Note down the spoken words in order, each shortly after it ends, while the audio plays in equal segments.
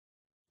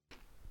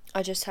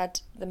I just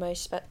had the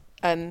most...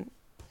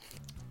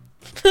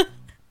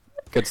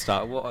 Good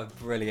start. What a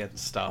brilliant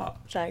start.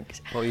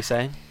 Thanks. What were you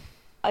saying?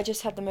 I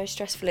just had the most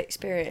stressful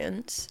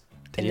experience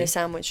in the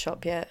sandwich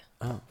shop yet.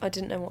 Oh. I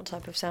didn't know what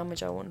type of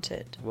sandwich I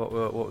wanted. What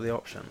were the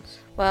options?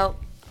 Well,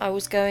 I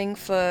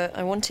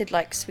wanted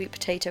like sweet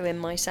potato in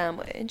my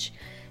sandwich,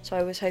 so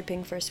I was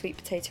hoping for a sweet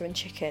potato and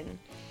chicken,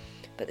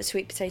 but the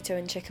sweet potato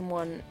and chicken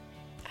one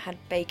had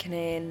bacon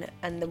in,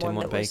 and the one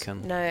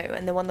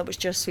that was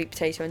just sweet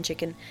potato and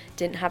chicken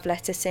didn't have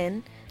lettuce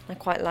in. I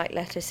quite like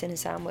lettuce in a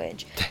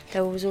sandwich.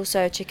 There was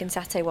also a chicken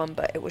satay one,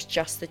 but it was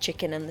just the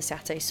chicken and the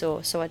satay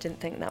sauce, so I didn't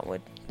think that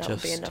would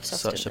be enough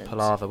sustenance. Such a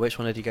palaver. Which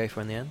one did you go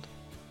for in the end?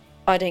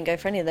 I didn't go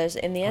for any of those.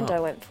 In the end, I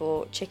went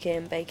for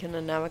chicken, bacon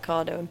and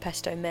avocado and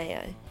pesto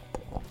mayo.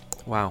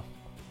 Wow.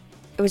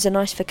 It was a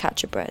nice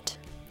focaccia bread.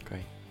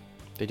 Great.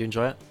 Did you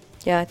enjoy it?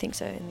 Yeah, I think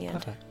so in the end.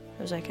 Okay.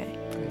 It was okay.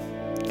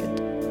 Great.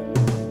 Good.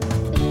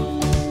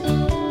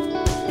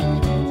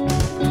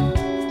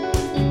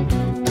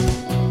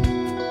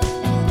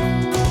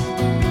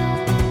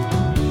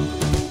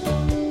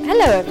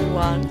 Hello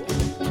everyone.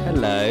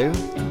 Hello.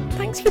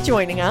 Thanks for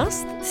joining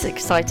us. This is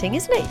exciting,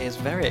 isn't it? It's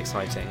very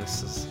exciting.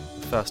 This is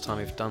the first time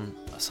we've done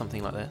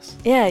something like this.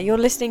 Yeah, you're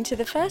listening to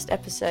the first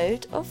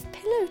episode of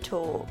Pillow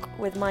Talk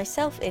with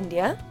myself,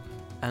 India.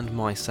 And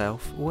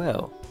myself,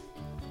 Will.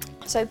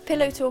 So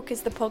Pillow Talk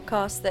is the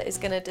podcast that is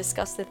going to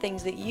discuss the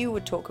things that you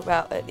would talk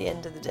about at the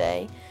end of the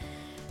day.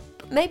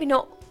 But maybe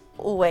not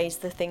always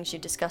the things you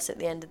discuss at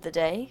the end of the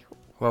day.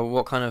 Well,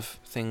 what kind of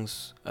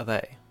things are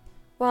they?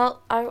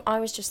 Well, I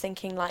was just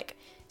thinking, like,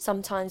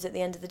 sometimes at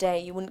the end of the day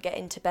you wouldn't get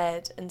into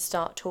bed and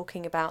start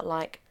talking about,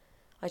 like,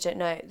 I don't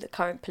know, the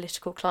current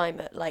political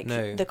climate. Like,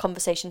 No. The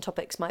conversation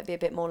topics might be a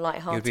bit more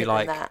lighthearted You'd be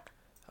like, than that.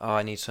 Oh,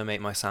 I need to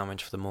make my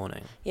sandwich for the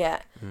morning.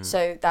 Yeah,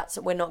 so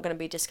we're not going to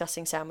be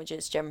discussing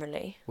sandwiches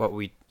generally. What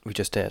we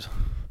just did.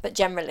 But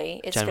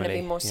generally, it's going to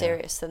be more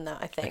serious than that,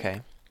 I think.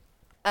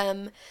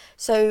 Okay.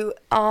 So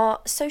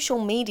our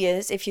social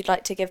medias, if you'd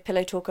like to give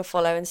Pillow Talk a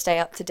follow and stay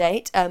up to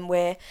date,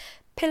 we're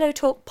Pillow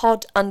Talk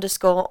Pod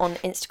 _ on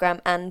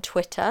Instagram and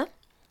Twitter.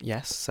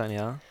 Yes, certainly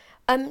are.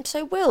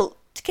 So Will,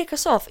 to kick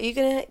us off, are you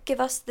going to give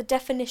us the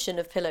definition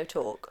of Pillow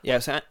Talk? Yeah,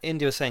 so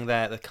India was saying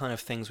there the kind of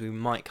things we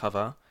might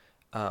cover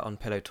on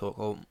Pillow Talk,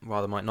 or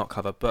rather might not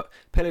cover, but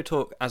Pillow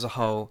Talk as a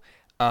whole,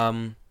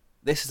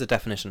 this is the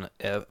definition.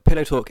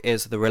 Pillow Talk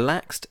is the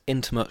relaxed,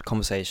 intimate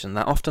conversation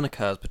that often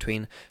occurs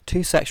between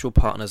two sexual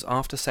partners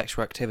after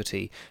sexual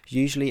activity,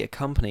 usually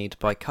accompanied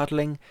by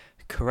cuddling,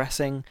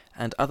 caressing,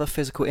 and other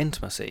physical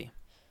intimacy.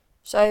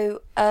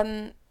 So,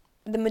 the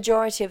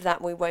majority of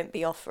that we won't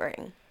be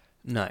offering.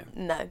 No.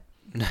 No.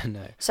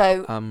 No.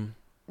 So,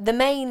 the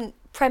main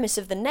premise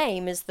of the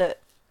name is that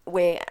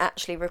we're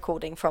actually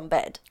recording from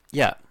bed.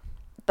 Yeah.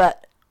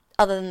 But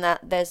other than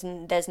that, there's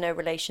no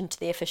relation to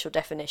the official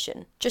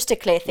definition. Just to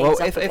clear things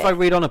up a bit. Well, if I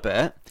read on a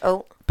bit,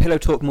 Oh. Pillow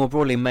Talk more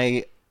broadly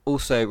may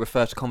also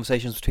refer to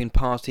conversations between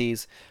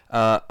parties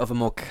of a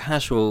more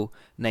casual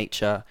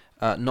nature,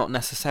 not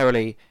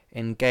necessarily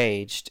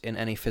engaged in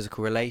any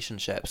physical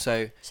relationship.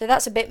 So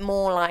that's a bit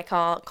more like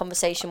our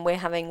conversation we're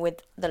having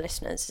with the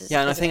listeners.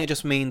 Yeah, and I think it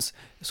just means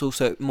it's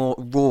also more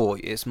raw.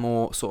 It's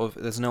more sort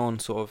of, there's no one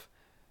sort of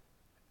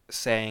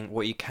saying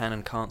what you can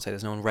and can't say.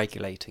 There's no one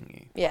regulating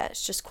you. Yeah,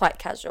 it's just quite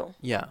casual.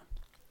 Yeah.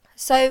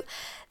 So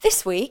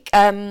this week,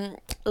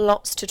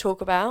 lots to talk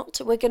about.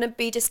 We're going to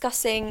be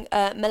discussing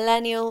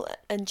millennial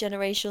and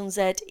Generation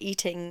Z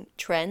eating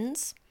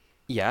trends.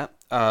 Yeah,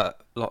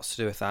 lots to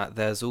do with that.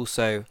 There's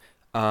also,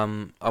 I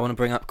want to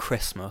bring up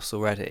Christmas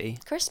already.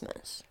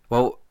 Christmas?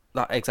 Well,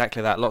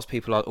 exactly that. Lots of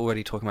people are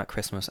already talking about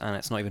Christmas, and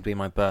it's not even been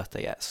my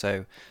birthday yet.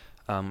 So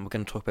we're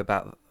going to talk a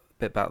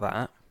bit about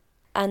that.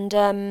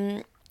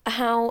 And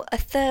how a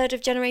third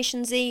of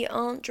Generation Z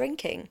aren't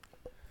drinking.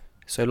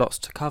 So lots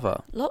to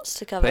cover. Lots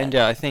to cover. But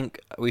India, I think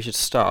we should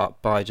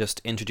start by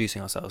just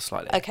introducing ourselves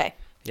slightly. Okay.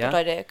 Yeah? Good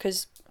idea,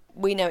 because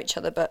we know each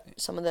other, but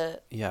some of the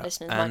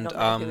listeners might not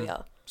know who we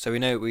are. So we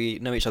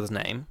know each other's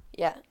name.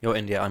 Yeah. You're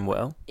India, I'm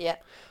Will. Yeah.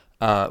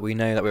 We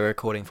know that we're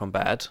recording from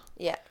bed.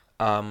 Yeah.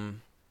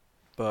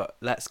 But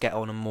let's get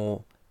on a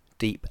more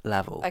deep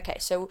level. Okay,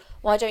 so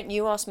why don't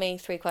you ask me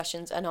 3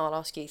 questions and I'll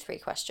ask you 3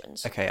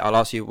 questions. Okay, I'll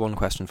ask you one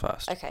question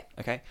first. Okay.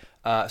 Okay.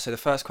 So the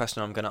first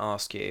question I'm going to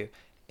ask you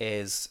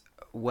is,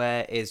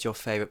 where is your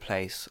favourite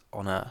place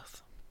on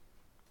Earth?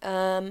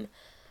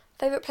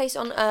 Favourite place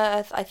on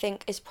Earth, I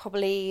think, is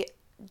probably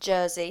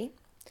Jersey.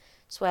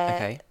 It's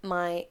where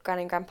my gran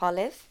and grandpa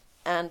live,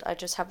 and I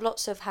just have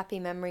lots of happy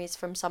memories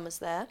from summers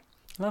there.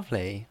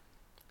 Lovely.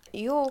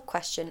 Your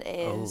question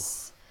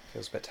is... Oh,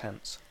 feels a bit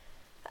tense.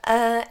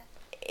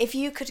 If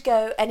you could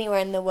go anywhere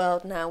in the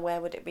world now,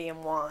 where would it be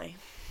and why?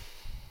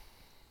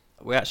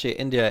 We're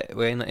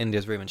in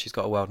India's room, and she's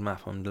got a world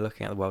map. I'm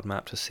looking at the world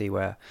map to see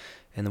where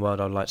in the world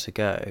I'd like to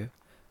go.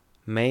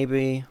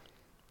 Maybe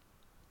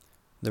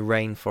the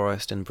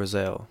rainforest in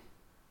Brazil.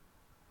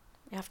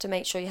 You have to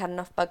make sure you had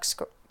enough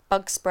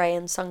bug spray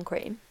and sun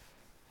cream.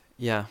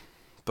 Yeah,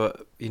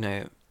 but,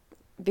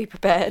 Be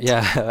prepared.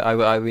 Yeah,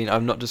 I mean,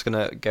 I'm not just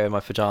going to go in my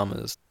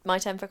pyjamas. My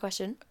turn for a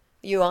question?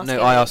 You ask No,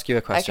 me. I ask you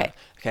a question.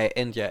 Okay. Okay,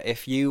 India,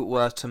 if you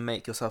were to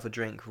make yourself a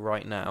drink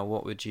right now,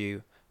 what would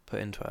you put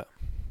into it?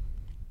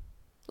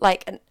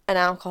 Like an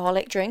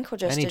alcoholic drink or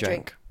just Any a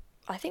drink? drink.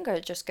 I think I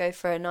would just go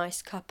for a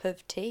nice cup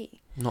of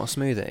tea. Not a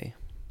smoothie.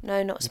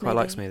 No, not You smoothie. quite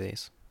like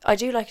smoothies. I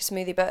do like a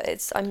smoothie,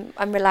 but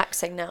I'm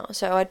relaxing now,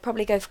 so I'd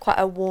probably go for quite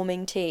a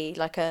warming tea,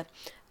 like a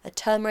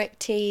turmeric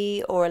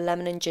tea or a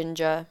lemon and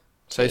ginger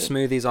So tea.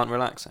 smoothies aren't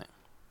relaxing.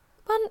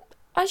 Well,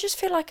 I just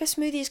feel like a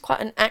smoothie is quite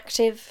an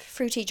active,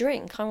 fruity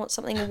drink. I want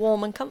something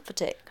warm and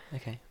comforting.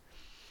 Okay.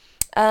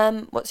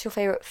 What's your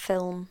favourite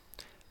film?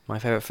 My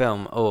favourite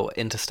film? Oh,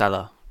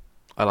 Interstellar.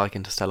 I like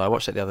Interstellar. I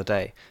watched it the other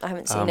day. I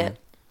haven't seen it.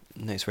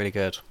 No, it's really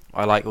good.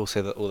 I like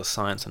also all the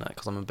science in it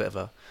because I'm a bit of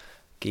a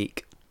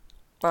geek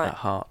Right. at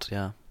heart.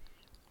 Yeah.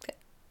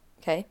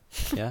 Okay.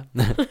 Yeah.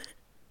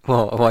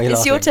 What? Why are you It's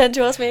laughing? your turn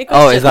to ask me a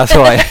question. Oh, is that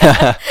why?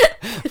 I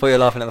thought you were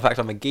laughing at the fact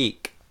I'm a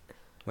geek,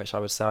 which I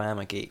would say I am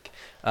a geek.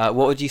 What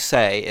would you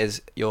say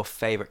is your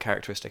favourite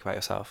characteristic about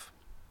yourself?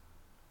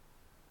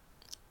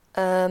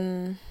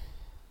 My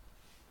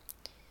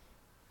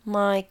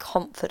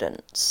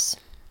confidence.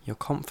 Your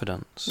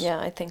confidence. Yeah,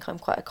 I think I'm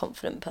quite a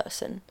confident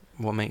person.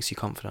 What makes you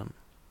confident?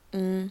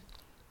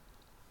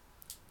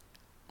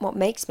 What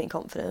makes me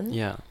confident?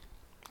 Yeah.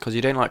 Because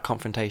you don't like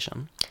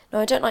confrontation. No,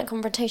 I don't like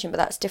confrontation, but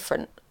that's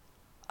different.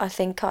 I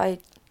think I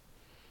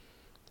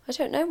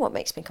don't know what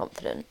makes me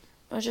confident.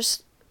 I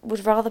just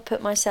would rather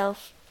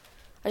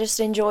I just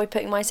enjoy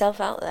putting myself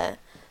out there.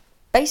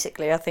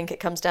 Basically, I think it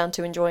comes down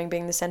to enjoying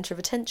being the centre of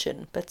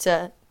attention, but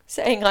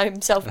saying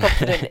I'm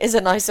self-confident is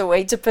a nicer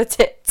way to put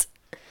it.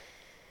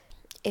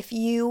 If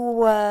you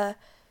were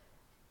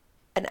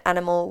an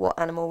animal, what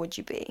animal would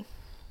you be?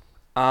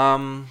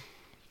 A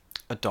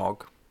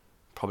dog.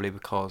 Probably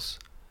because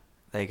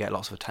they get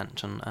lots of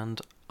attention,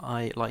 and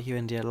I, like you,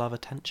 India, love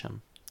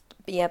attention.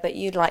 Yeah, but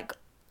you'd like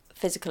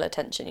physical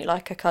attention. You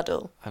like a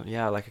cuddle.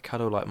 Yeah, like a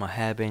cuddle, like my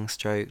hair being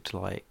stroked,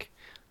 like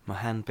my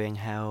hand being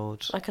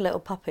held. Like a little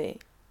puppy.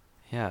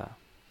 Yeah,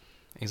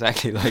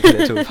 exactly like a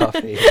little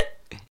puppy.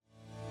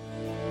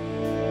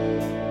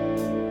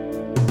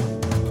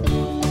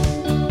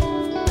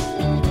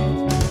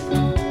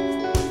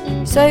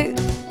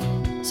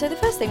 So the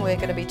first thing we're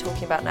going to be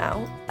talking about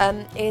now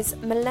is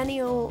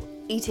millennial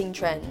eating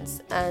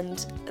trends and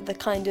the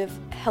kind of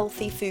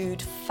healthy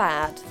food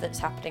fad that's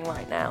happening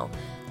right now.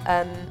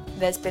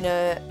 There's been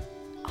a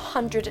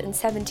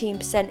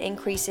 117%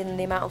 increase in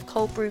the amount of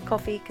cold brew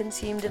coffee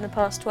consumed in the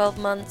past 12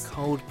 months.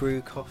 Cold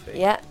brew coffee.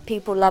 Yeah,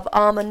 people love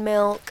almond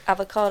milk,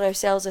 avocado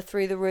sales are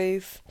through the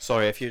roof.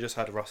 Sorry, if you just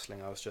had a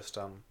rustling, I was just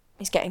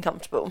He's getting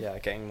comfortable. yeah,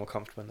 getting more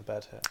comfortable in the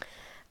bed here.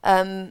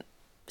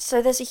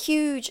 So there's a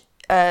huge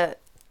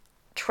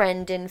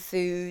trend in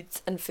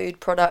foods and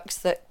food products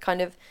that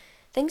kind of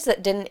things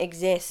that didn't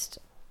exist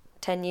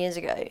 10 years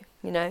ago,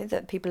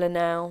 that people are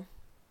now...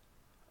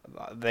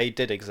 They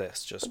did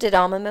exist, just... Did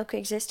almond milk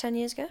exist 10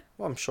 years ago?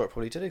 Well, I'm sure it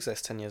probably did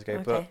exist 10 years ago,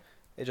 Okay. but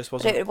it just But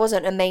wasn't... it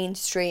wasn't a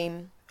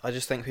mainstream... I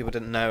just think people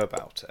didn't know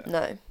about it.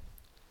 No.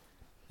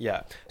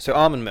 Yeah. So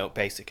almond milk,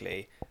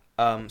 basically.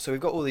 So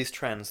we've got all these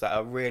trends that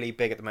are really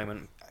big at the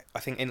moment. I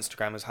think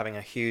Instagram is having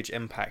a huge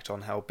impact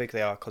on how big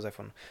they are because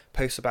everyone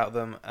posts about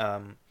them.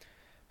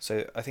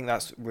 So I think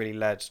that's really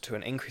led to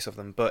an increase of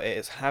them, but it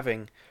is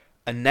having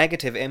a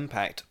negative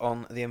impact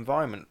on the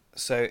environment.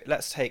 So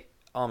let's take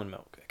almond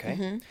milk, okay?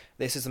 Mm-hmm.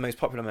 This is the most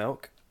popular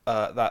milk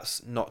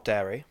that's not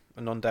dairy,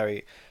 a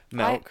non-dairy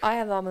milk. I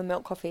have almond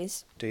milk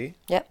coffees. Do you?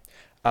 Yep.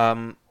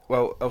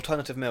 Well,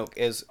 alternative milk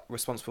is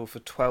responsible for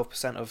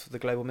 12% of the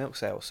global milk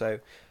sale. So,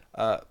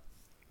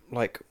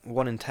 like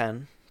 1 in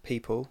 10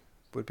 people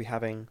would be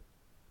having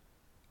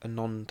a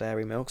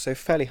non-dairy milk. So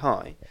fairly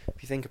high,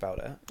 if you think about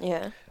it.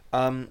 Yeah.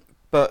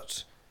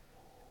 But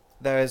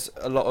there is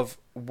a lot of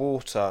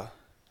water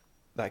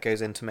that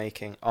goes into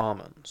making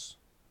almonds.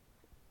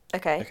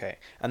 Okay. Okay.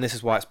 And this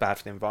is why it's bad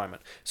for the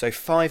environment. So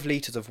 5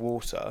 litres of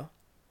water,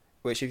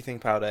 which if you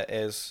think about it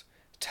is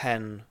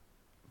 10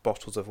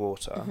 bottles of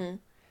water, Mm-hmm.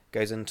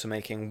 goes into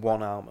making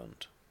 1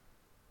 almond.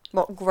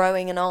 What,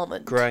 growing an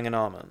almond? Growing an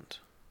almond.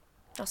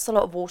 That's a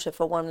lot of water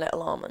for one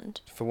little almond.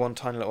 For 1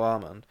 tiny little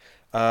almond.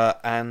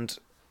 And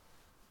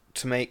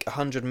to make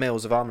 100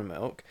 mils of almond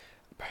milk,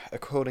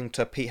 according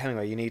to Pete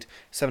Hemingway, you need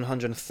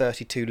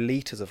 732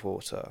 litres of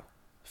water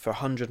for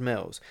 100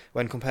 mils.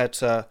 When compared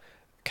to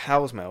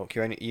cow's milk,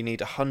 you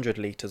need 100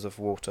 litres of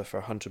water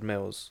for 100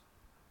 mils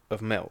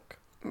of milk.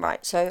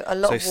 Right, so a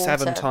lot So of water.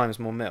 7 times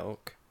more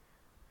milk.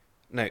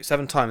 No,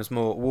 7 times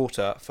more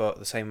water for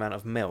the same amount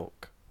of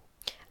milk.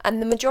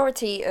 And the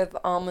majority of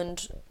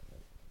almond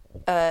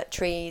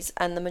trees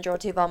and the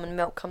majority of almond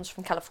milk comes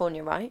from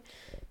California, right?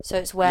 So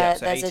it's where Yeah,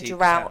 so there's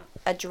 80%.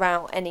 a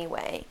drought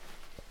anyway.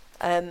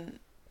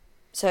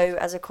 So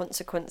as a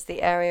consequence,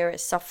 the area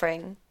is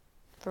suffering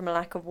from a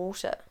lack of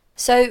water.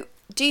 So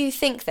do you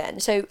think then,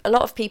 so a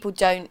lot of people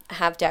don't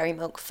have dairy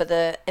milk for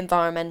the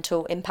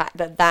environmental impact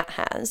that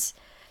has.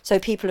 So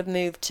people have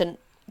moved to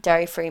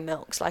dairy-free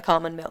milks like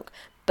almond milk,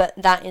 but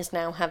that is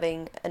now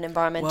having an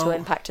environmental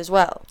impact as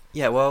well.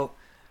 Yeah, well,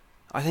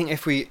 I think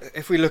if we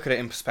look at it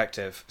in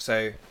perspective,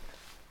 so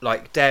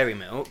like dairy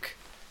milk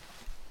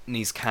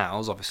needs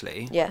cows,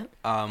 obviously. Yeah.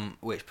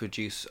 Which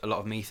produce a lot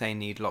of methane,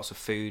 need lots of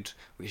food,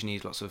 which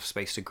needs lots of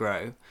space to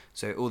grow.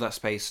 So all that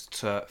space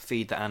to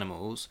feed the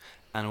animals,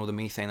 and all the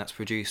methane that's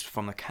produced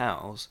from the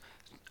cows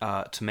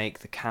to make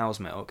the cow's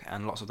milk,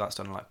 and lots of that's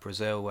done in like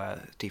Brazil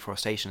where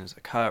deforestation is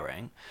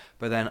occurring.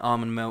 But then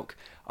almond milk,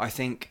 I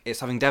think it's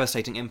having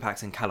devastating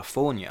impacts in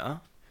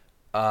California,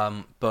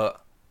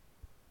 but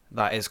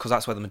that is because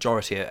that's where the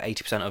majority,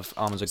 80% of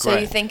almonds are So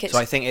grown. you think it's... So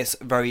I think it's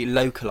very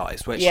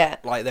localized, which Yeah.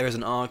 like there is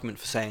an argument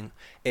for saying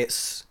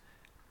it's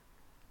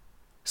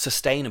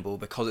sustainable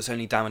because it's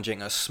only damaging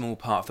a small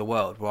part of the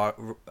world,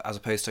 as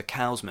opposed to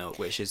cow's milk,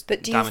 which is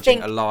But do you damaging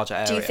think- a larger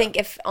area. Do you think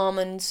if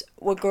almonds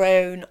were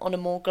grown on a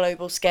more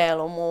global scale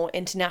or more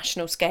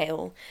international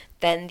scale,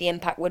 then the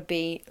impact would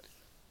be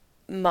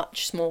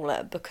much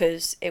smaller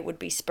because it would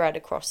be spread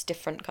across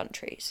different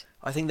countries?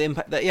 I think the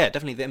impact,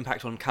 definitely the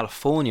impact on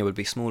California would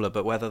be smaller,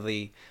 but whether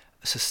the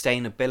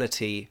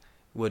sustainability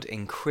would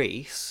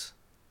increase,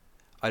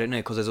 I don't know,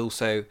 because there's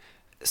also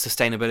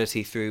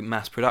sustainability through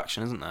mass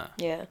production, isn't there?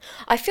 Yeah.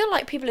 I feel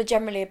like people are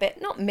generally a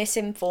bit, not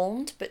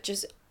misinformed, but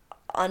just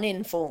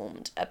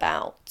uninformed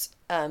about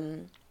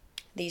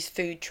these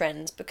food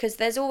trends, because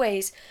there's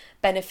always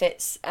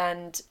benefits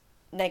and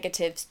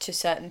negatives to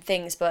certain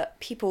things, but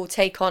people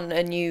take on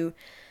a new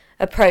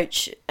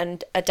approach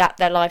and adapt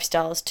their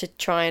lifestyles to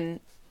try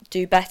and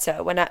do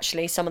better when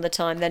actually some of the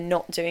time they're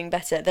not doing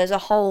better. There's a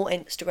whole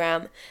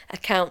Instagram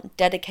account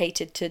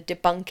dedicated to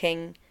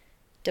debunking.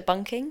 Is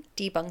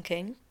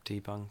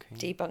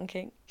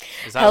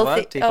that a word?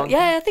 Oh, Debunking?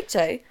 yeah, I think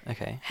so.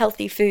 Okay.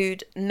 Healthy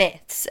food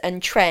myths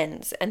and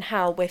trends, and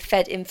how we're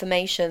fed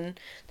information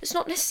that's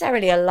not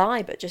necessarily a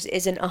lie, but just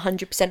isn't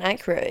 100%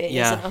 accurate. It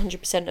Yeah. isn't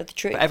 100% of the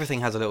truth. But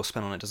everything has a little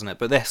spin on it, doesn't it?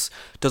 But this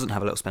doesn't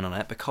have a little spin on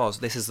it because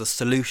this is the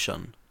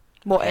solution.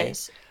 What Okay.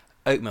 is?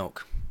 Oat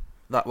milk.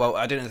 Well,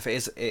 I don't know if it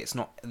is. It's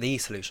not the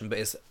solution, but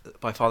it's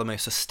by far the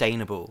most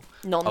sustainable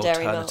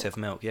Non-dairy alternative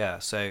milk. milk. Yeah.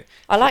 So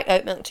I like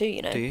oat milk too,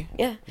 you know. Do you?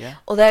 Yeah. yeah.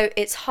 Although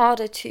it's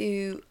harder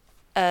to,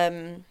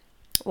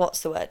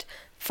 what's the word?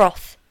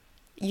 Froth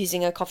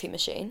using a coffee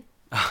machine.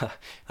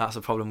 That's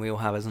a problem we all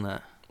have, isn't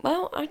it?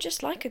 Well, I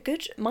just like a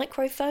good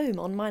micro foam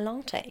on my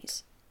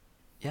lattes.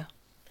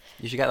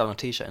 You should get that on a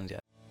t-shirt, India.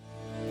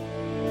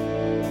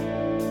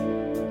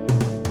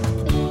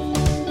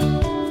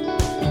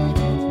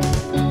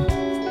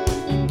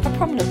 A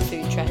prominent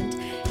food trend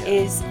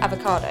is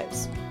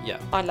avocados. Yeah.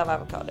 I love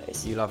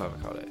avocados. You love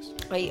avocados.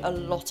 I eat a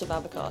lot of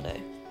avocado.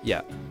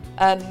 Yeah.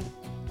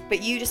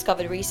 But you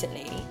discovered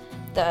recently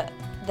that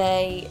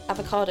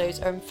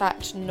avocados are in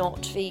fact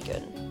not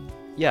vegan.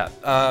 Yeah.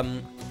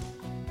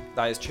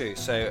 That is true.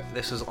 So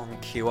this was on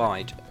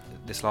QI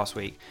this last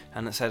week,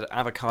 and it said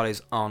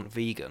avocados aren't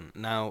vegan.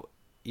 Now,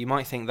 you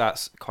might think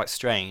that's quite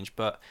strange,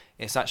 but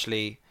it's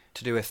actually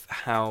to do with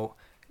how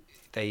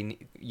they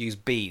use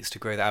bees to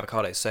grow the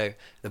avocados. So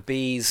the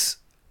bees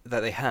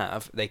that they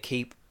have, they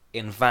keep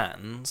in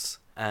vans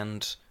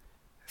and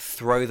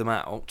throw them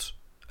out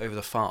over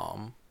the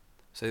farm.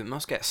 So it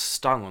must get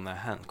stung on their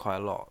hand quite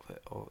a lot,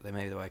 or they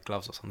maybe wear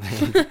gloves or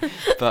something.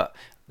 But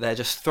they're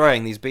just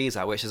throwing these bees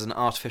out, which is an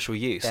artificial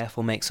use,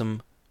 therefore makes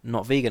them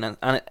not vegan.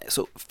 And it's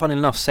sort of, funny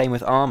enough, same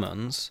with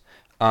almonds,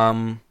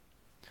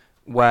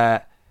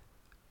 where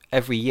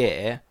every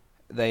year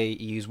they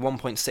use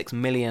 1.6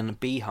 million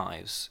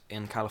beehives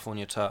in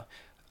California to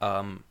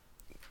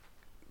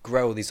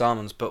grow all these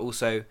almonds, but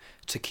also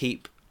to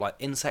keep like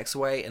insects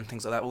away and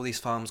things like that. All these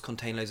farms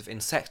contain loads of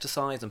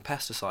insecticides and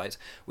pesticides,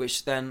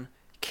 which then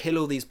kill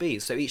all these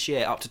bees. So each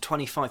year, up to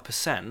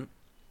 25%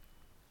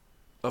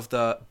 of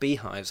the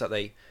beehives that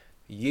they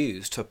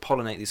use to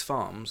pollinate these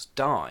farms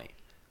die,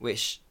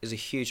 which is a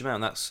huge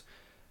amount. That's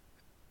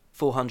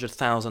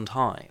 400,000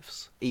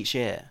 hives each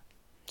year.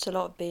 It's a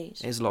lot of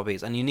bees. It is a lot of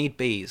bees, and you need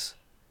bees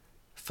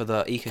for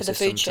the food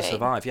ecosystem to chain.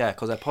 survive. Yeah,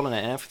 because they're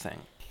pollinating everything.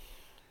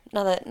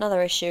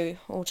 Another issue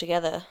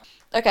altogether.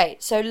 Okay,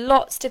 so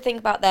lots to think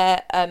about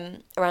there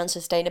around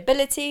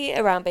sustainability,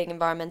 around being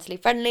environmentally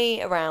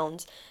friendly,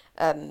 around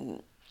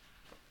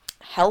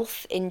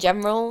health in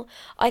general.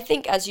 I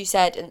think, as you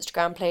said,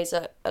 Instagram plays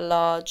a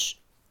large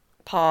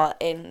part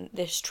in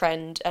this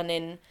trend and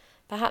in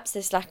perhaps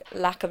this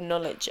lack of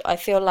knowledge. I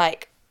feel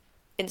like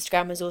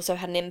Instagram has also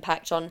had an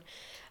impact on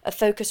a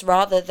focus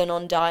rather than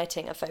on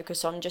dieting, a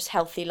focus on just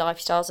healthy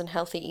lifestyles and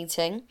healthy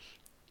eating.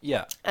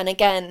 Yeah. And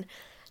again,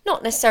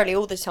 not necessarily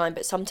all the time,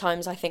 but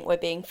sometimes I think we're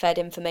being fed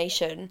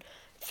information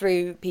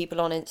through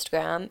people on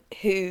Instagram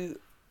who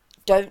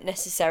don't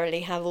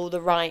necessarily have all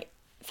the right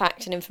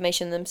facts and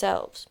information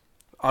themselves.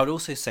 I would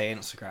also say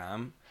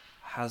Instagram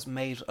has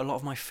made a lot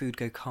of my food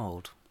go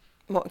cold.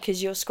 What,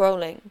 because you're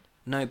scrolling?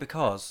 No,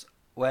 because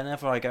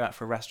whenever I go out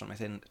for a restaurant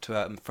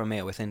for a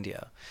meal with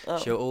India, Oh.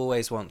 she'll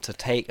always want to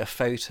take a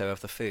photo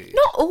of the food.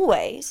 Not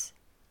always.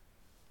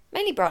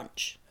 Mainly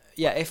brunch.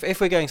 Yeah,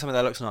 if we're going somewhere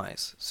that looks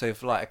nice, so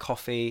for like a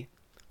coffee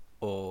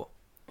or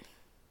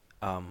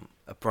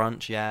a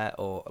brunch, yeah,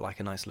 or like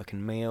a nice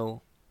looking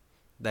meal,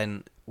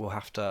 then we'll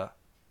have to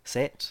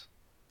sit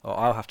or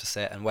I'll have to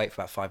sit and wait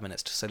for about 5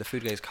 minutes so the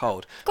food goes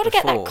cold. Got to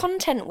get that before-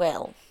 content,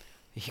 Will.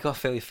 You got to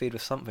fill your food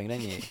with something,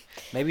 don't you?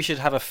 Maybe you should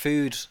have a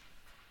food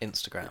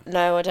Instagram.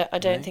 No, I don't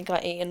No? think I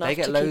eat enough They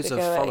get to loads keep of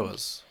it going.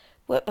 followers.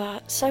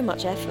 But so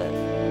much effort.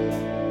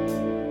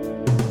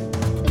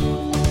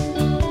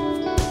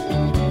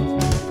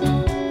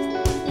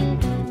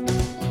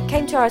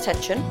 Came to our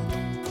attention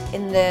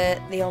in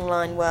the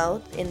online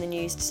world, in the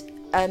news,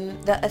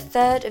 that a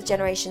third of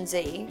Generation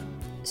Z,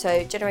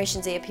 so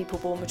Generation Z are people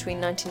born between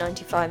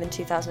 1995 and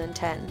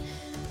 2010,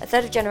 a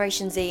third of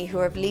Generation Z who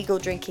are of legal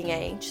drinking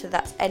age, so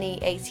that's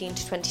any 18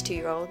 to 22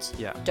 year olds,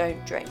 Yeah.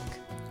 don't drink.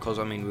 Because,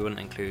 I mean, we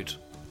wouldn't include...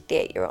 The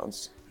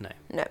 8-year-olds. No.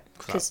 No,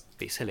 Because because that'd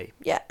be silly.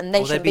 yeah, and they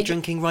Or they'd should be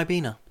drinking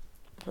Ribena.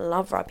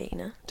 Love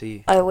Ribena. Do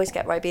you? I always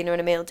get Ribena in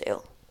a meal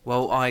deal.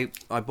 Well, I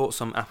bought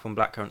some apple and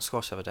blackcurrant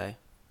squash the other day.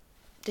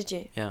 Did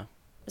you? Yeah.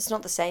 It's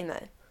not the same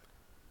though.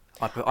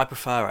 I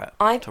prefer it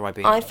to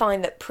Ribena. I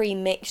find that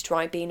pre-mixed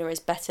Ribena is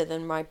better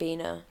than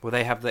Ribena Well,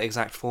 they have the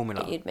exact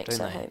formula, that you'd mix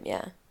don't at they? home.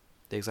 Yeah,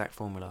 The exact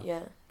formula.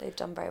 yeah, they've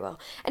done very well.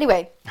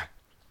 Anyway,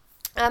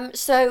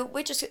 so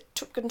we're just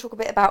going to talk a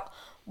bit about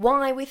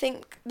why we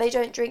think they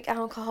don't drink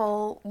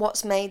alcohol,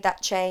 what's made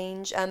that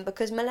change,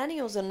 because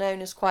millennials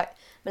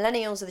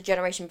are the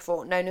generation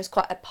before, known as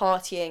quite a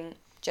partying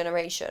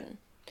generation.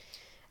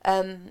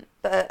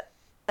 But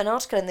an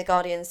article in The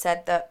Guardian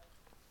said that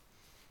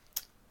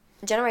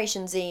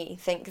Generation Z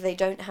think they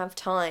don't have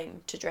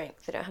time to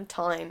drink, they don't have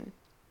time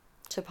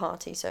to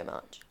party so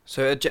much.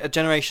 So a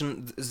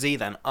Generation Z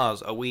then,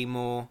 us, are we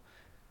more...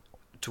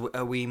 Do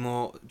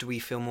we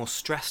feel more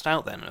stressed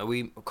out then? Are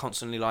we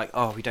constantly like,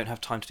 oh, we don't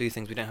have time to do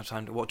things, we don't have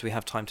time to... What do we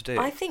have time to do?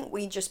 I think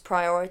we just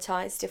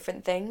prioritise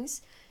different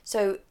things.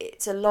 So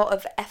it's a lot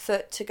of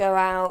effort to go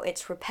out,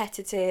 it's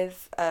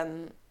repetitive,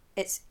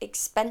 it's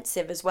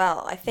expensive as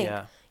well. I think,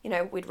 Yeah. you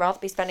know, we'd rather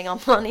be spending our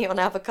money on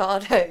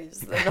avocados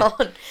than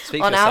on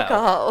Speak for yourself.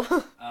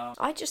 alcohol.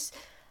 I just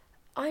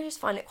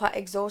find it quite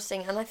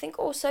exhausting. And I think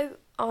also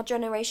our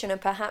generation are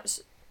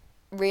perhaps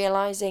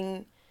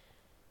realising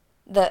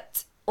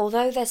that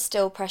although there's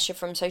still pressure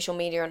from social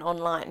media and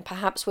online,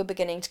 perhaps we're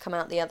beginning to come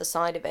out the other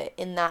side of it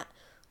in that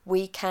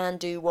we can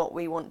do what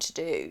we want to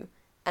do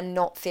and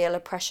not feel a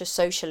pressure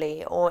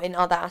socially or in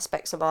other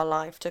aspects of our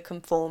life to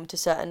conform to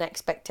certain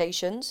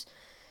expectations.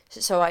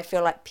 So I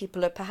feel like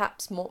people are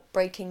perhaps more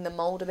breaking the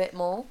mould a bit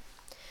more.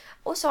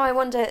 Also, I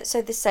wonder,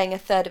 so this saying a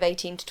third of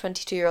 18 to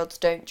 22-year-olds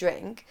don't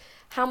drink,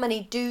 how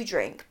many do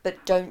drink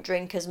but don't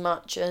drink as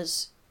much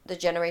as the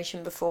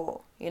generation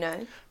before, you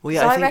know? Well,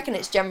 yeah, so I I think- reckon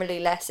it's generally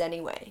less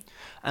anyway.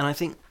 And I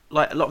think,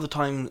 like, a lot of the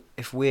time,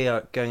 if we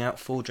are going out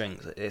for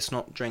drinks, it's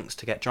not drinks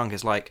to get drunk.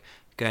 It's like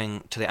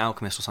going to the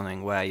Alchemist or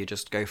something where you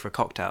just go for a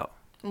cocktail.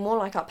 More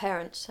like our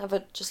parents, have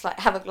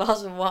a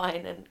glass of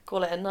wine and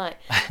call it a night.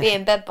 Be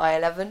in bed by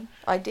 11,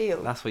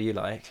 ideal. That's what you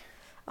like.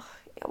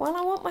 Well,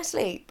 I want my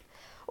sleep.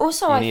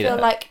 Also, You I need feel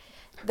it. like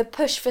the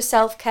push for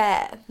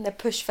self-care, the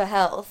push for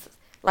health,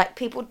 like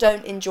people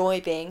don't enjoy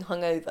being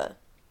hungover.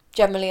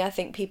 Generally, I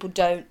think people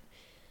don't.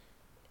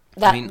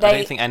 I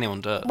don't think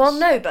anyone does. Well,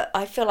 no, but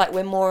I feel like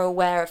we're more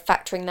aware of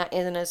factoring that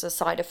in as a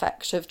side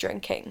effect of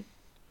drinking.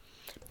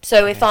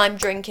 So if I'm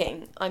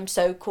drinking, I'm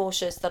so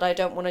cautious that I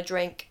don't want to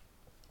drink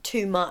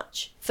too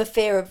much for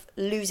fear of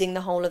losing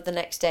the whole of the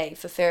next day,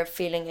 for fear of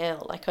feeling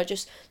ill. Like, I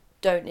just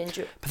don't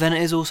enjoy... But then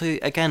it is also,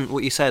 again,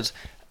 what you said,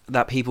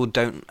 that people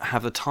don't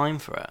have the time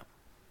for it.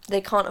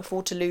 They can't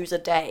afford to lose a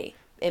day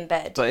in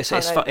bed. But it's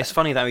hungover.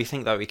 funny that we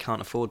think that we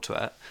can't afford to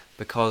it,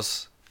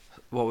 because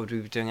what would we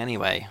be doing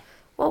anyway?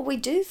 Well, we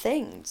do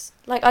things.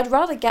 Like, I'd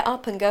rather get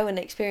up and go and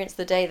experience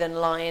the day than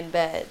lie in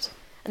bed.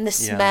 And the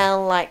Yeah.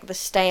 smell, like the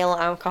stale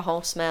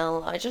alcohol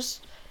smell, I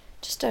just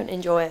don't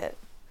enjoy it.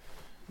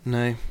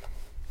 No.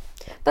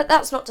 But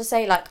that's not to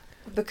say, like,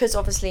 because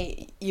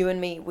obviously you and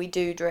me, we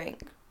do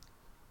drink.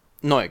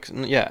 Not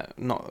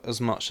as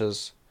much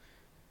as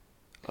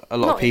a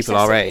lot Not of people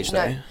our age,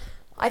 excessively, though. no.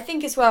 I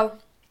think as well,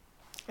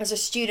 as a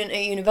student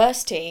at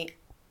university,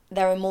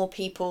 there are more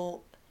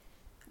people,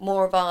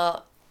 more of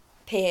our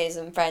peers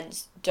and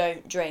friends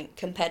don't drink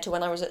compared to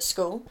when I was at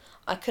school.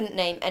 I couldn't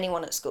name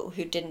anyone at school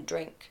who didn't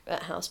drink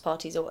at house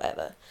parties or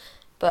whatever.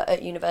 But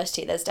at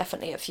university, there's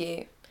definitely a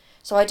few.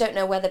 So I don't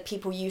know whether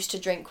people used to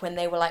drink when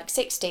they were like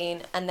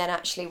 16 and then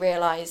actually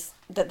realise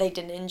that they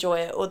didn't enjoy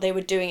it, or they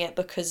were doing it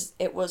because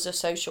it was a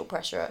social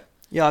pressure.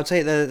 Yeah, I'd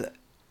say that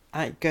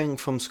going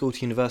from school to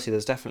university,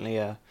 there's definitely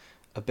a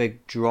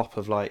big drop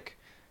of, like,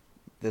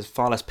 there's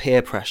far less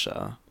peer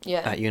pressure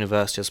Yeah. at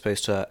university as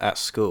opposed to at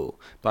school.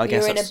 But I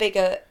guess You're in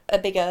that's a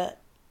bigger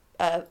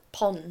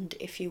pond,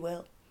 if you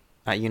will.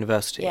 at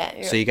university.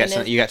 Yeah. So you get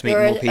to meet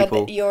more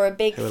people. You're a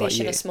big who are like fish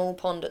in you. a small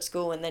pond at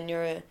school, and then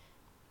you're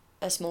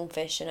a small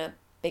fish in a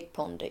big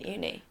pond at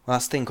uni. Well,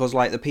 that's the thing, because,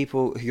 like, the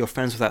people who you're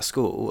friends with at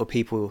school are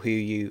people who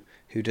you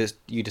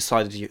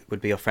decided you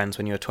would be your friends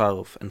when you were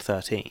 12 and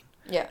 13,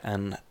 Yeah.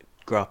 and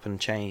grow up and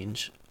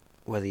change,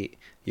 whether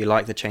you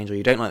like the change or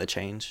you don't like the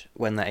change,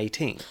 when they're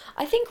 18.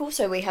 I think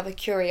also we have a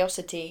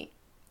curiosity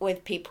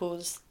with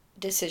people's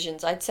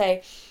decisions. I'd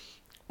say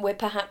we're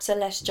perhaps a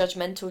less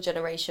judgmental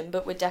generation,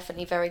 but we're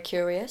definitely very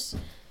curious.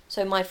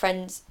 So my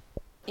friends,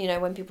 you know,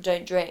 when people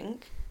don't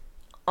drink,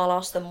 I'll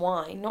ask them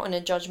why, not in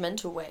a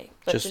judgmental way,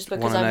 but just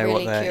because wanna I'm know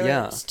what really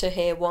curious to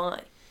hear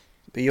why.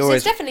 But you're So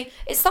always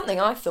it's something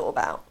I've thought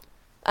about,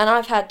 and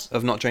I've had,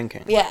 of not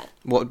drinking. yeah.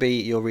 What would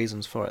be your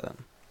reasons for it then?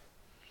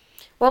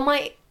 Well,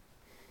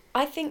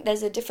 I think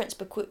there's a difference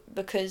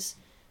because,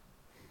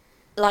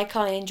 like,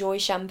 I enjoy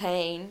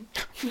champagne,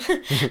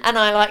 and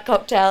I like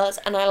cocktails,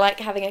 and I like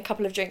having a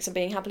couple of drinks and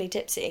being happily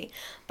tipsy.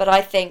 But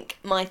I think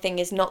my thing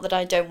is not that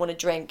I don't want to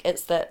drink;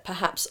 it's that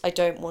perhaps I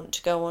don't want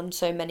to go on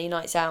so many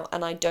nights out,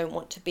 and I don't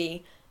want to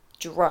be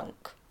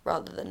drunk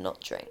rather than not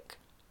drink.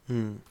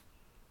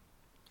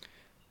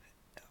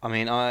 I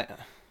mean,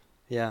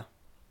 yeah,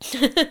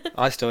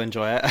 I still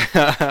enjoy it.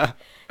 Will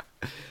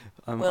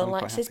I'm quite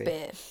likes his happy.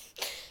 beer.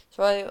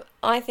 So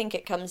I think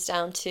it comes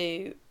down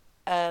to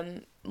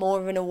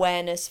more of an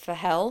awareness for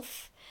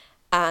health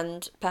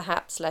and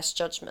perhaps less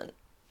judgment.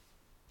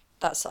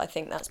 I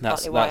think that's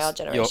partly why our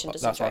generation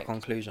doesn't That's drink. our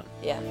conclusion.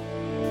 Yeah.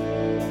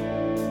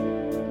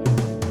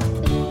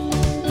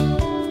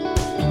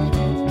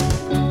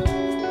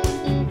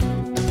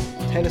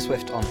 Taylor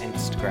Swift on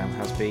Instagram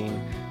has been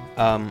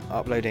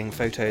uploading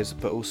photos,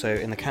 but also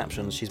in the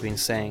captions she's been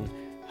saying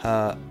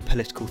her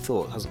political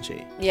thought, hasn't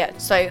she? Yeah,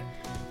 so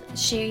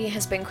she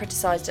has been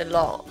criticised a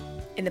lot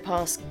in the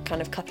past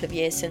kind of couple of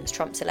years since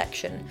Trump's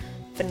election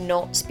for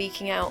not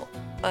speaking out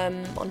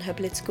on her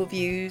political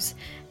views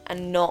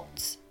and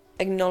not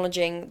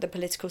acknowledging the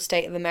political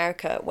state of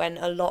America, when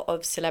a lot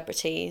of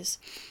celebrities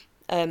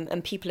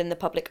and people in the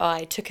public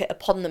eye took it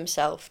upon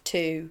themselves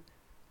to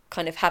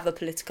kind of have a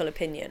political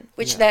opinion,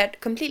 which they're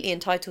completely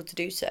entitled to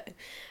do so.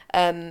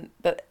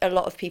 But a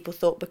lot of people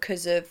thought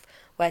because of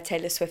where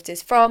Taylor Swift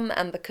is from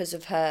and because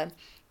of her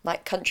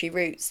like country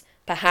roots,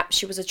 perhaps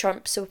she was a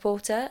Trump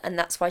supporter and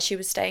that's why she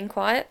was staying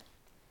quiet.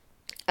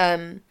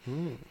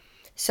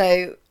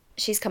 So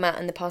she's come out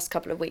in the past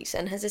couple of weeks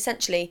and has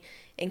essentially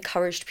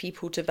encouraged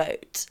people to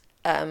vote,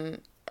 and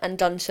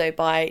done so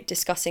by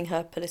discussing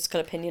her political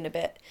opinion a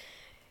bit.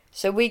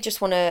 So we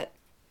just want to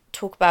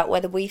talk about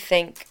whether we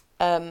think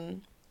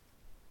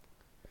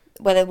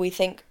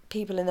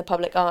people in the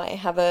public eye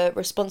have a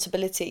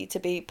responsibility to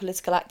be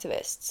political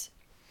activists.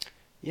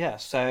 Yeah,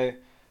 so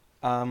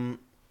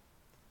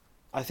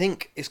I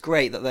think it's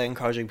great that they're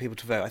encouraging people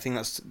to vote. I think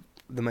that's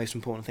the most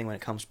important thing when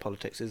it comes to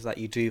politics, is that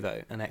you do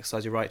vote and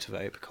exercise your right to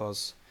vote,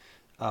 because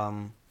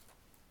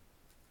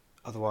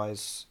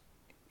otherwise,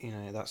 you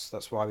know,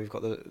 that's why we've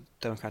got the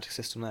democratic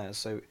system there,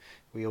 so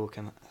we all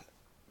can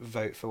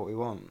vote for what we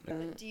want.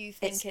 Do you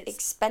think it's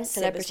expensive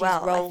celebrities' as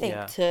well? role I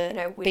think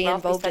to we'd be rather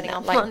involved in spending that?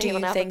 our Like, money do you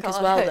on think as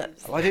well that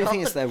avocados. Well, I don't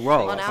think it's their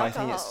role. On But I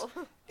think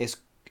alcohol.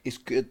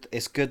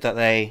 it's good that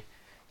they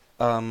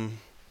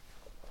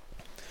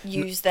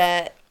use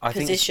their I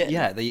think position?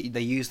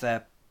 they use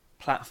their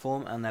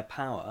platform and their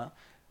power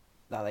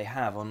that they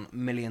have on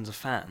millions of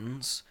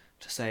fans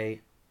to say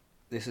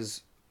this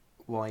is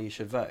why you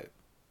should vote.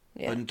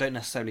 Yeah. But don't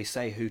necessarily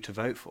say who to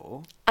vote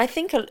for. I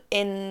think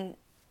in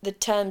the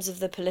terms of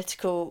the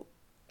political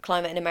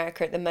climate in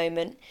America at the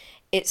moment,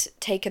 it's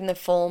taken the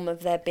form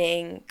of there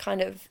being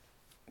kind of,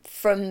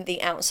 from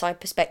the outside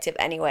perspective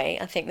anyway,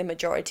 I think the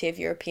majority of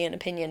European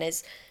opinion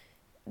is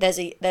there's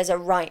a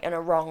right and a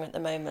wrong at the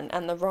moment,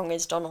 and the wrong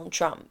is Donald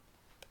Trump.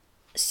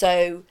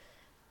 So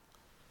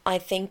I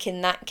think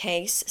in that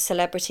case,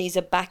 celebrities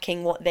are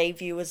backing what they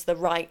view as the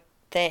right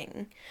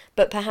thing.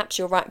 But perhaps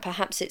you're right,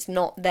 perhaps it's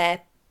not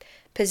their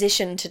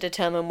position to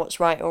determine what's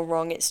right or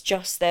wrong, it's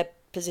just their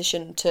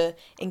position to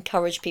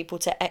encourage people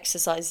to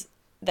exercise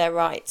their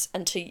rights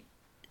and to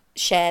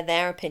share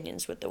their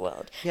opinions with the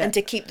world, and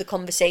to keep the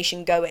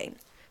conversation going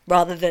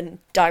rather than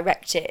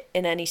direct it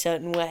in any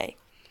certain way.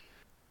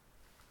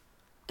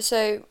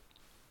 So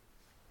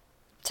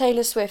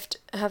Taylor Swift,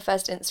 her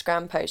first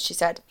Instagram post, she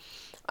said,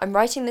 "I'm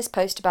writing this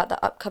post about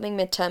the upcoming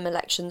midterm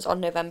elections on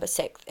November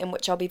 6th, in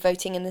which I'll be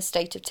voting in the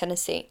state of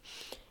Tennessee.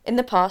 In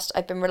the past,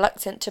 I've been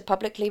reluctant to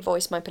publicly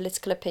voice my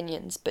political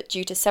opinions, but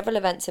due to several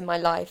events in my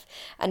life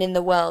and in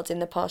the world in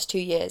the past 2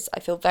 years, I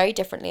feel very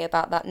differently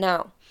about that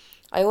now.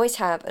 I always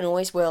have and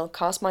always will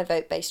cast my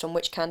vote based on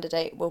which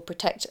candidate will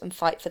protect and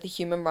fight for the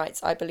human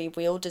rights I believe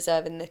we all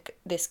deserve in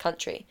this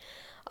country.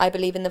 I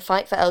believe in the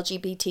fight for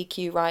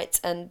LGBTQ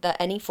rights and that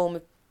any form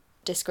of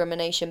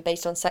discrimination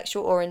based on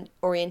sexual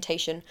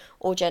orientation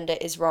or gender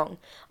is wrong.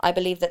 I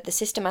believe that the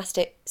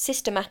systematic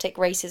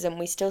racism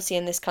we still see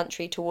in this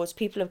country towards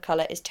people of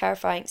colour is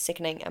terrifying,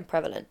 sickening and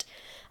prevalent.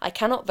 I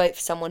cannot vote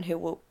for someone who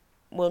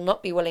will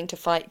not be willing to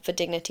fight for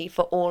dignity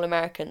for all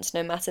Americans,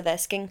 no matter their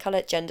skin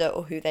colour, gender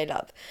or who they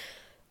love.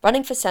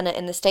 Running for Senate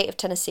in the state of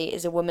Tennessee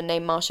is a woman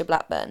named Marsha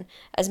Blackburn.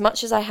 As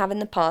much as I have in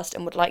the past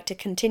and would like to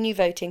continue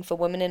voting for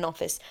women in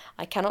office,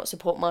 I cannot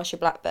support Marsha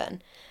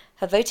Blackburn.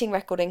 Her voting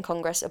record in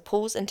Congress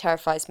appalls and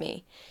terrifies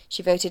me.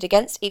 She voted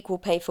against equal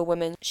pay for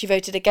women. She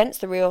voted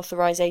against the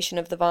reauthorization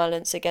of the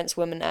Violence Against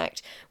Women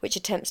Act, which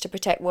attempts to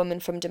protect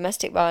women from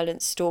domestic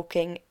violence,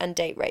 stalking, and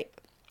date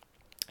rape."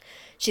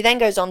 She then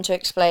goes on to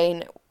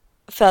explain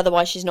further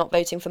why she's not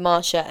voting for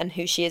Marsha and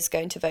who she is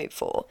going to vote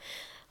for.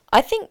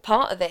 I think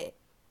part of it,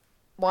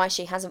 why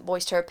she hasn't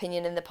voiced her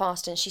opinion in the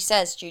past, and she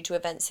says due to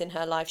events in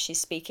her life she's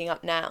speaking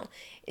up now,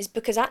 is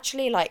because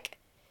actually, like,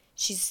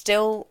 she's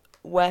still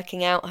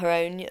working out her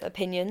own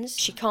opinions.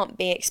 She can't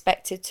be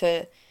expected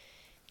to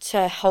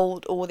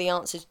hold all the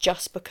answers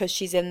just because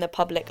she's in the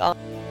public eye.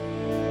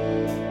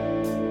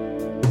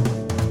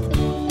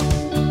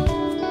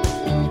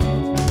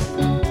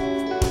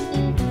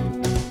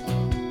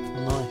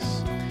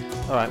 Nice.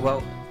 All right.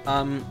 Well,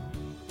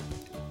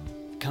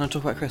 can I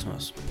talk about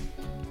Christmas?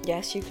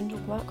 Yes, you can talk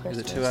about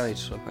Christmas. Is it too early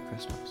to talk about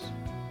Christmas?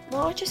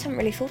 Well, I just haven't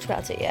really thought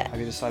about it yet. Have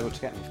you decided what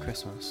to get me for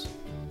Christmas?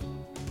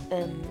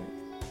 I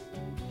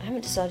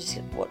haven't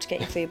decided what to get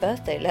you for your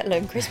birthday, let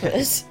alone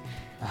Christmas.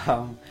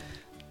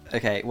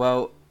 Okay,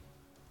 well,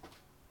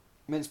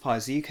 mince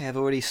pies. The UK have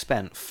already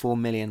spent £4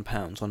 million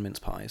on mince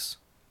pies.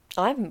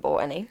 I haven't bought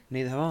any.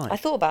 Neither have I. I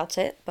thought about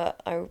it, but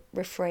I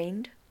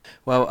refrained.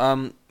 Well,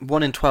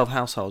 1 in 12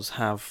 households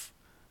have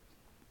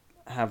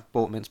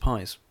bought mince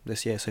pies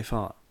this year so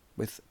far,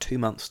 with 2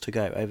 months to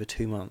go. Over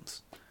 2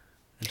 months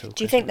until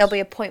Do you think there'll be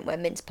a point where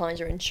mince pies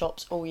are in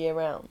shops all year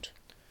round?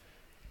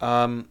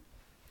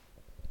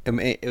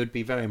 It would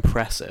be very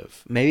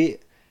impressive. Maybe,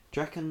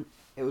 do you reckon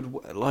it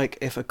would, like,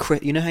 if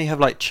you know how you have,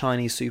 like,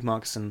 Chinese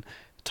supermarkets and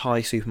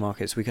Thai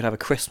supermarkets, we could have a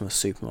Christmas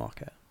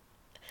supermarket?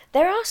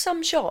 There are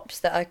some shops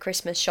that are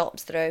Christmas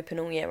shops that are open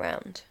all year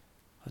round.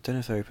 I don't know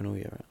if they're open all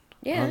year round.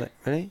 Yeah. Are they?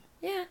 Really?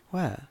 Yeah.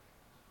 Where?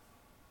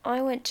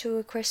 I went to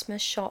a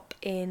Christmas shop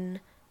in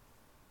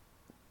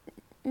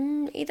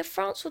either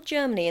France or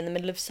Germany in the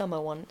middle of summer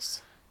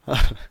once.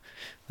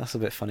 That's a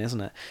bit funny,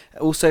 isn't it?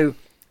 Also,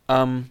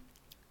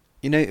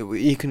 you know,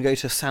 you can go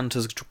to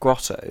Santa's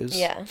grottos.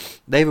 Yeah.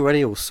 They've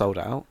already all sold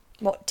out.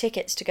 What,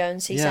 tickets to go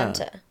and see Yeah.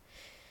 Santa?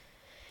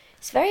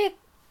 It's very,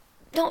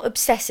 not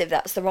obsessive,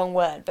 that's the wrong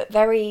word, but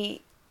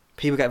very...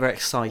 People get very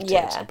excited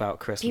Yeah. about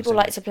Christmas. People don't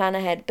like they? to plan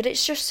ahead, but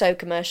it's just so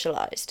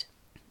commercialised.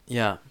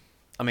 Yeah.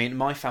 I mean,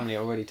 my family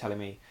are already telling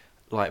me,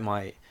 like,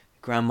 my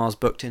grandma's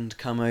booked in to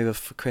come over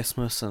for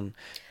Christmas, and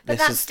But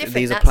that's different.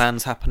 these are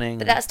plans happening.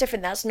 But that's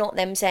different. That's not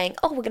them saying,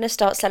 oh, we're going to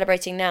start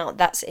celebrating now.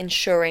 That's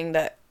ensuring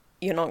that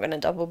you're not going to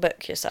double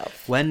book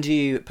yourself. When do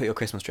you put your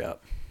Christmas tree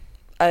up?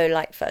 Oh,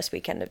 like first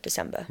weekend of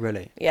December.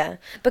 Really? Yeah.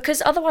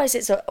 Because otherwise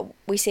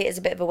we see it as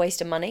a bit of a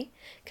waste of money.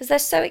 Because they're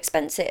so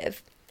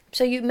expensive.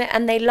 So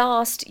and they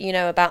last,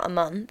 about a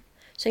month.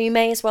 So you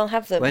may as well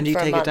have them When do you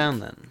for a take month. it down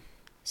then?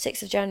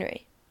 6th of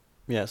January.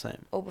 Yeah,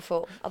 same. Or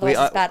before. Otherwise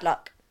it's bad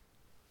luck.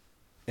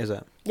 Is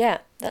it? Yeah.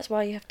 That's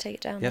why you have to take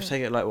it down. You have to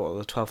take it, like, what,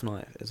 the 12th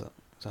night? Is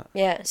that?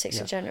 Yeah, 6th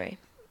Yeah. of January.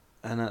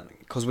 And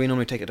because we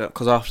normally take it down,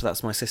 because after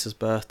that's my sister's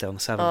birthday on the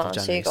 7th of Oh,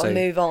 January. so you've got to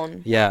move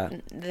on. Yeah,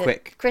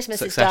 quick Christmas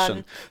succession.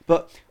 is done.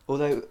 But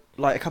although,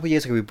 like, a couple of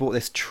years ago, we bought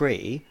this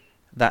tree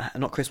that,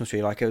 not Christmas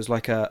tree, like, it was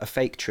like a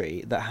fake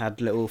tree that had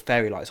little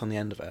fairy lights on the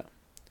end of it.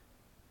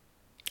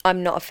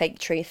 I'm not a fake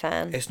tree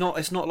fan. It's not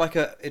like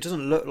it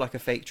doesn't look like a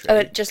fake tree. Oh,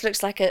 it just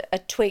looks like a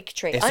twig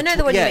tree. It's I a know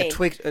the one you mean. a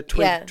twig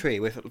Yeah. tree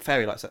with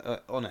fairy lights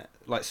on it,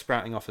 like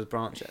sprouting off as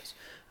branches.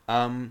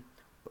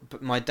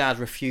 But my dad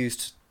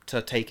refused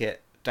to take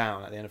it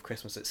down at the end of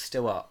Christmas. It's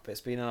still up. It's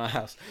been in our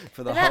house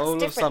for the But that's whole of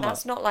different. summer.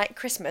 That's not like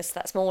Christmas.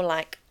 That's more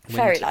like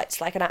fairy Winter.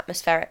 lights, like an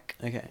atmospheric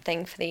Okay.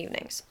 thing for the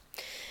evenings.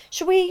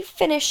 Should we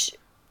finish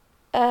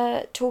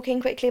talking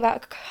quickly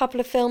about a couple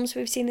of films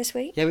we've seen this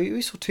week? Yeah,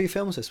 we saw 2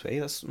 films this week.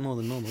 That's more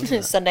than normal, isn't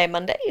it? Sunday and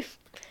Monday, Yeah,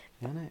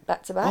 I know.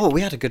 back to back. Oh,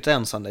 we had a good day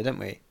on Sunday, didn't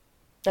we?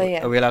 Oh,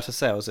 yeah. Are we allowed to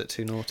say, or is it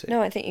too naughty?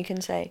 No, I think you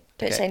can say.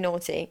 Don't Okay. say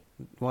naughty.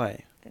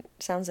 Why? It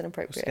sounds It's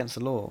inappropriate. against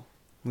the law.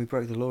 We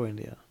broke the law,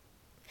 India.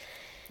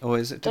 Or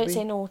is it? Did Don't we?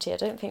 say naughty. I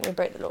don't think we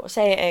broke the law.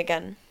 Say it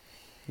again.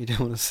 You don't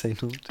want to say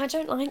naughty. I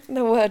don't like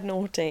the word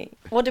naughty.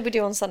 What did we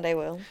do on Sunday,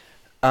 Will?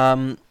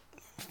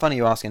 Funny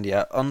you ask,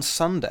 India. On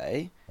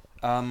Sunday,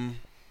 what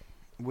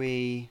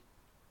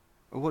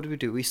did we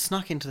do? We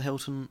snuck into the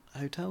Hilton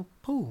Hotel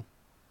pool.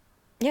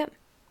 Yep.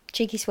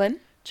 Cheeky swim.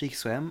 Cheeky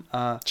swim.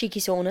 Cheeky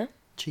sauna.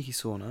 Cheeky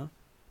sauna.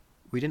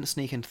 We didn't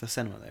sneak into the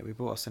cinema though. We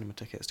bought our cinema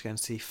tickets to go and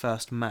see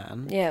First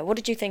Man. Yeah. What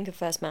did you think of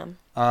First Man?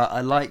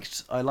 I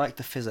liked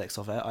the physics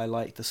of it. I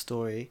liked the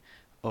story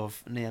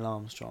of Neil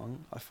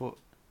Armstrong. I thought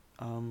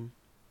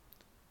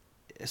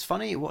it's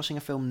funny watching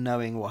a film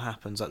knowing what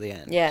happens at the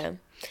end. Yeah.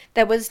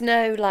 There was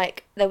no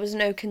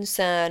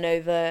concern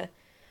over.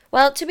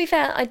 Well, to be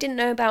fair, I didn't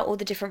know about all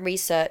the different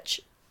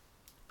research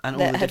And all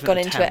that the had different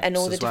gone into it and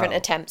all the attempts as different well.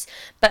 attempts.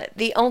 But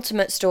the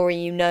ultimate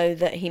story,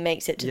 that he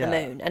makes it to the Yeah.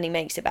 moon and he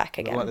makes it back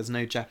again. Well, there's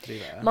no jeopardy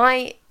there.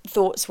 My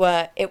thoughts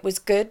were it was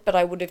good, but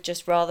I would have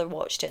just rather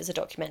watched it as a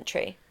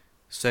documentary.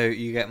 So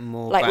you get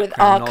more Like with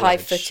background archive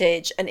knowledge.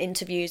 footage and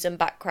interviews and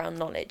background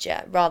knowledge,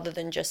 yeah, rather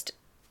than just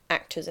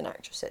actors and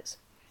actresses.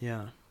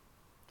 Yeah.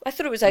 I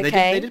thought it was They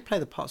okay. did play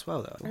the parts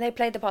well though. They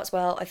played the parts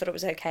well. I thought it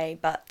was okay,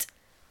 but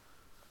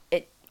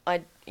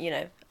as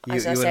You I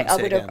say, wouldn't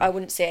see it again? I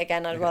wouldn't see it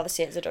again. I'd Okay. rather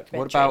see it as a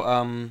documentary.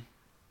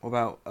 What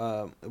about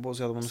what was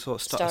the other one we saw?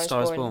 Star is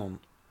Star is Born.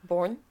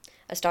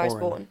 A Star is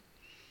Born.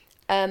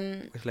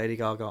 Born. With Lady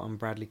Gaga and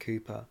Bradley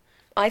Cooper.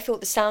 I thought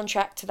the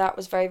soundtrack to that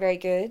was very, very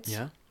good.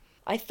 Yeah.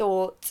 I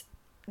thought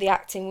the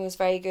acting was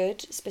very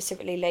good,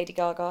 specifically Lady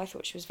Gaga. I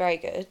thought she was very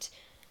good.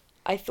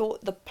 I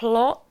thought the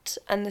plot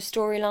and the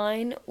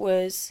storyline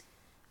was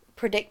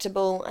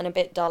predictable and a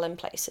bit dull in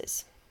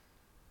places.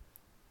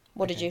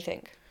 What did Okay. you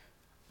think?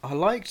 I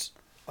liked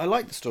the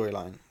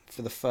storyline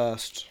for the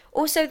first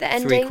Also, the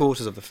ending.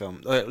 3/4 of the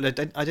film. I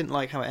didn't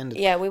like how it ended.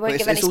 Yeah, we won't But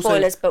give any it's also-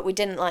 spoilers, but we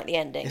didn't like the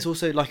ending. It's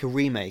also like a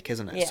remake,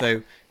 isn't it? Yeah.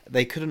 So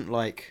they couldn't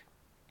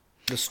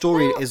the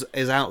story Well,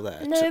 is out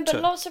there. No,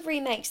 but lots of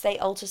remakes, they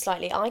alter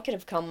slightly. I could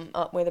have come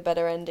up with a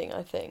better ending,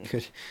 I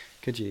think.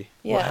 Could you?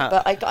 Yeah,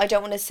 but I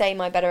don't want to say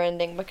my better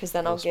ending because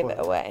then I'll give it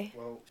away.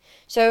 Well,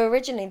 So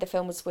originally the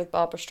film was with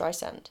Barbara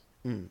Streisand,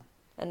 mm.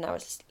 and now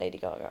it's Lady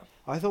Gaga.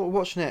 I thought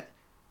watching it.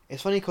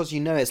 It's funny because you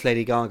know it's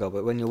Lady Gaga,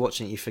 but when you're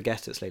watching it, you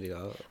forget it's Lady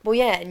Gaga. Well,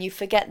 yeah, and you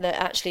forget that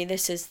actually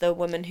this is the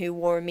woman who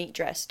wore a meat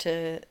dress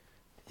to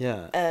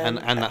Yeah, and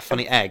that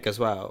funny egg as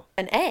well.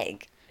 an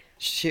egg.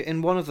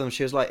 In one of them,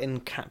 she was like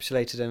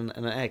encapsulated in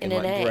an egg In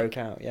and an like egg. broke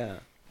out. Yeah.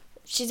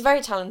 She's a very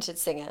talented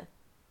singer.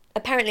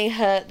 Apparently,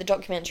 the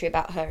documentary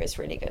about her is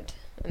really good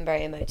and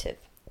very emotive.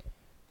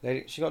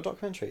 She got a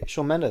documentary.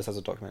 Shawn Mendes has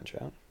a documentary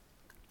out.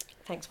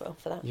 Thanks, Will,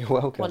 for that You're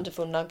welcome.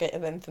 wonderful nugget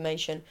of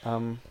information.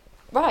 Um,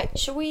 Right,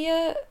 shall we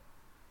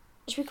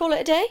call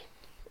it a day?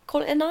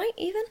 Call it a night,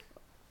 even?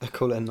 I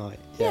call it a night.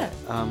 Yeah.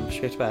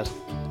 Should we go to bed?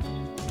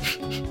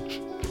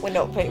 We're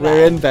not putting We're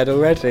that in bed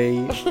already.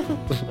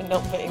 We're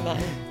not putting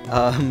that in.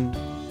 um,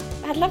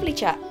 I had a lovely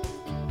chat.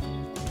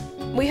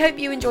 We hope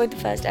you enjoyed the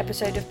first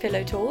episode of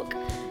Pillow Talk.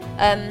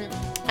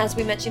 As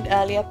we mentioned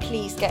earlier,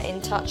 please get in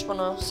touch on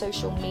our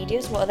social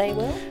medias. What are they,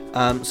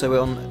 Will? so we're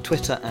on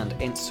Twitter and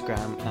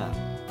Instagram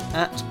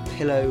at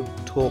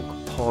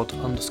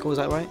pillowtalkpod_. Is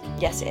that right?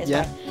 Yes, it is.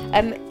 Yeah.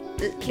 Right.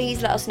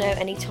 Please let us know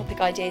any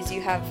topic ideas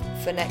you have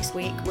for next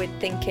week. We're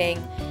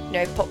thinking,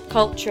 pop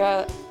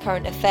culture,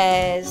 current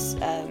affairs,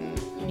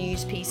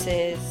 news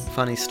pieces,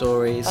 Funny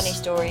stories.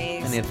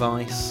 Any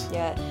advice?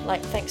 Yeah,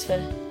 thanks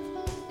for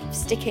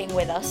sticking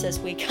with us as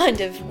we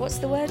kind of, what's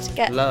the word?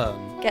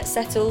 Learn. Get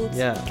settled.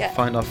 Yeah.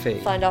 Find our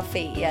feet. Find our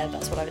feet. Yeah,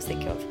 that's what I was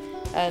thinking of.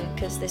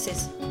 Because this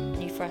is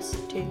new for us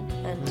too,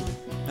 and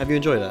Have you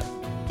enjoyed it?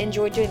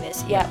 enjoyed doing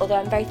this. Yeah, although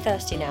I'm very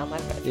thirsty now. My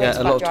throat's Yeah,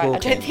 a about lot of dry. I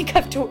don't talking. think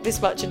I've talked this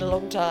much in a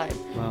long time.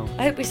 Well.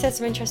 I hope we said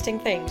some interesting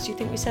things. Do you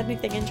think we said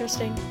anything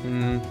interesting?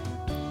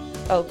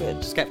 Oh,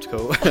 good.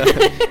 Skeptical.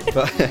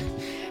 But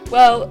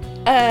Well,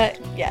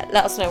 yeah,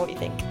 let us know what you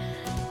think.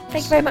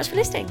 Thank you very much for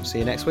listening. see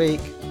you next week.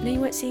 No, you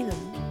won't see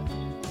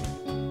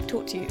them.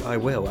 Talk to you. I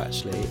will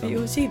actually.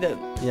 You'll see them.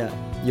 Yeah.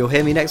 You'll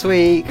hear me next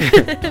week. Is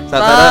that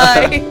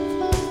better? Bye.